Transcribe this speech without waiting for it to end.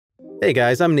Hey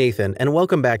guys, I'm Nathan, and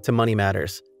welcome back to Money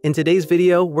Matters. In today's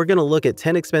video, we're going to look at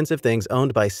 10 expensive things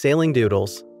owned by sailing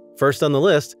doodles. First on the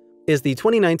list is the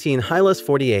 2019 Hylas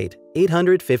 48,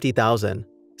 $850,000.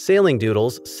 Sailing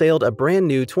Doodles sailed a brand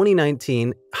new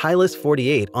 2019 Hylas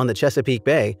 48 on the Chesapeake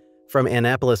Bay from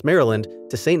Annapolis, Maryland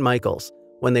to St. Michael's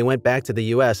when they went back to the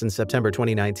US in September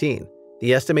 2019.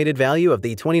 The estimated value of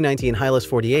the 2019 Hylas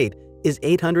 48 is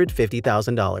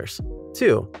 $850,000.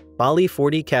 2. Bali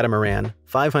 40 Catamaran,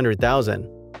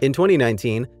 $500,000. In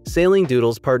 2019, Sailing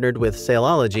Doodles partnered with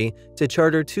Sailogy to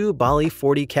charter 2 Bali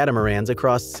 40 catamarans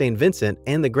across St. Vincent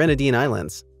and the Grenadine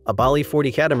Islands. A Bali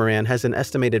 40 catamaran has an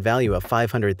estimated value of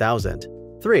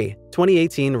 $500,000. 3.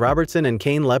 2018 Robertson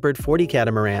Caine Leopard 40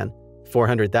 Catamaran,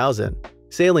 $400,000.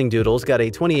 Sailing Doodles got a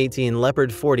 2018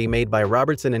 Leopard 40 made by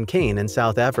Robertson Caine in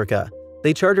South Africa.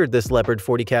 They chartered this Leopard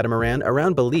 40 catamaran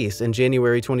around Belize in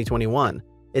January 2021.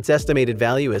 Its estimated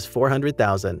value is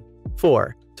 $400,000.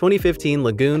 4. 2015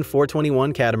 Lagoon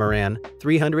 421 Catamaran,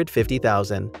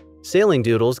 $350,000. Sailing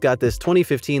Doodles got this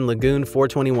 2015 Lagoon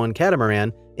 421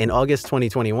 Catamaran in August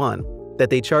 2021 that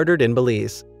they chartered in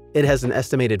Belize. It has an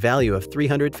estimated value of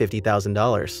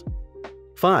 $350,000.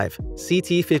 5.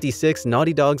 CT-56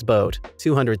 Nauti Dogs boat,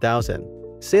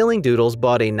 $200,000. Sailing Doodles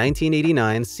bought a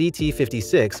 1989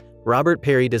 CT-56 Robert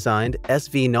Perry designed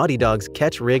SV Nauti Dogs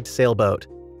ketch-rigged sailboat.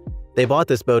 They bought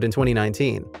this boat in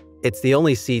 2019. It's the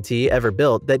only CT ever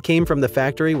built that came from the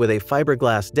factory with a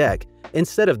fiberglass deck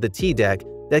instead of the T-deck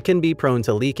that can be prone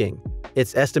to leaking.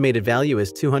 Its estimated value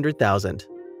is $200,000.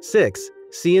 6.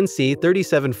 CNC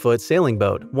 37-foot sailing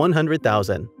boat,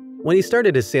 $100,000. When he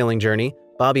started his sailing journey,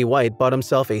 Bobby White bought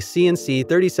himself a CNC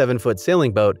 37-foot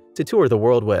sailing boat to tour the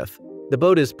world with. The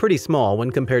boat is pretty small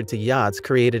when compared to yachts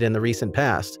created in the recent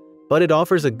past, but it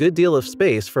offers a good deal of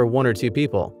space for 1 or 2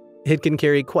 people. It can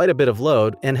carry quite a bit of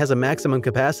load and has a maximum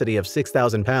capacity of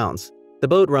 6,000 pounds. The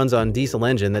boat runs on diesel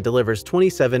engine that delivers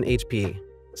 27 HP.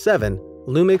 7.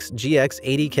 Lumix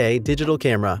GX80K digital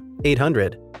camera,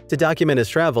 $800. To document his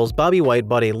travels, Bobby White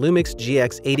bought a Lumix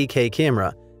GX80K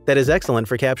camera that is excellent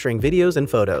for capturing videos and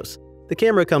photos. The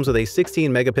camera comes with a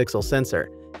 16-megapixel sensor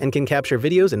and can capture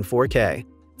videos in 4K.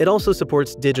 It also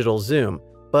supports digital zoom,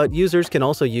 but users can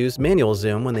also use manual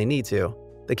zoom when they need to.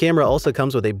 The camera also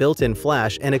comes with a built-in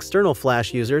flash, and external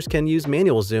flash users can use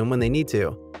manual zoom when they need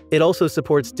to. It also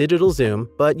supports digital zoom,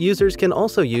 but users can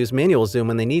also use manual zoom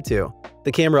when they need to.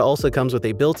 The camera also comes with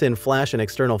a built-in flash and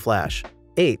external flash.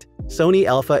 8. Sony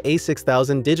Alpha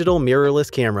A6000 digital mirrorless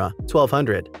camera,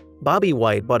 $1,200. Bobby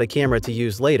White bought a camera to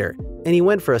use later, and he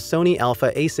went for a Sony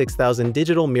Alpha A6000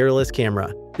 digital mirrorless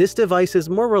camera. This device is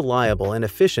more reliable and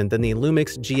efficient than the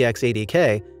Lumix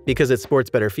GX80K because it sports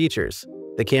better features.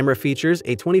 The camera features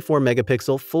a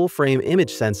 24-megapixel full-frame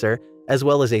image sensor as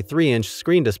well as a 3-inch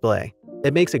screen display.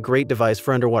 It makes a great device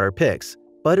for underwater pics,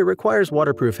 but it requires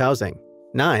waterproof housing.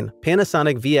 9.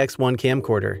 Panasonic VX1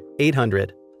 camcorder,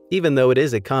 $800. Even though it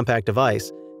is a compact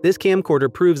device, this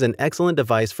camcorder proves an excellent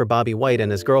device for Bobby White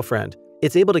and his girlfriend.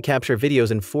 It's able to capture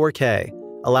videos in 4K,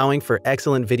 allowing for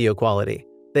excellent video quality.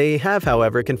 They have,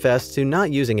 however, confessed to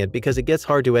not using it because it gets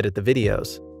hard to edit the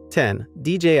videos. 10.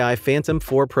 DJI Phantom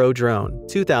 4 Pro drone,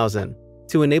 $2,000.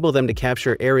 To enable them to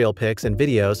capture aerial pics and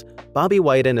videos, Bobby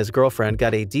White and his girlfriend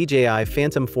got a DJI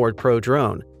Phantom 4 Pro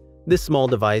drone. This small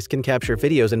device can capture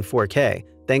videos in 4K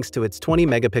thanks to its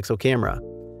 20-megapixel camera.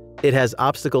 It has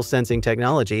obstacle sensing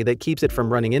technology that keeps it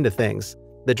from running into things.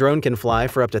 The drone can fly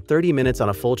for up to 30 minutes on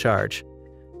a full charge.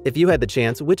 If you had the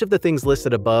chance, which of the things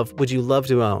listed above would you love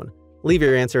to own? Leave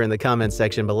your answer in the comments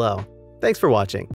section below. Thanks for watching.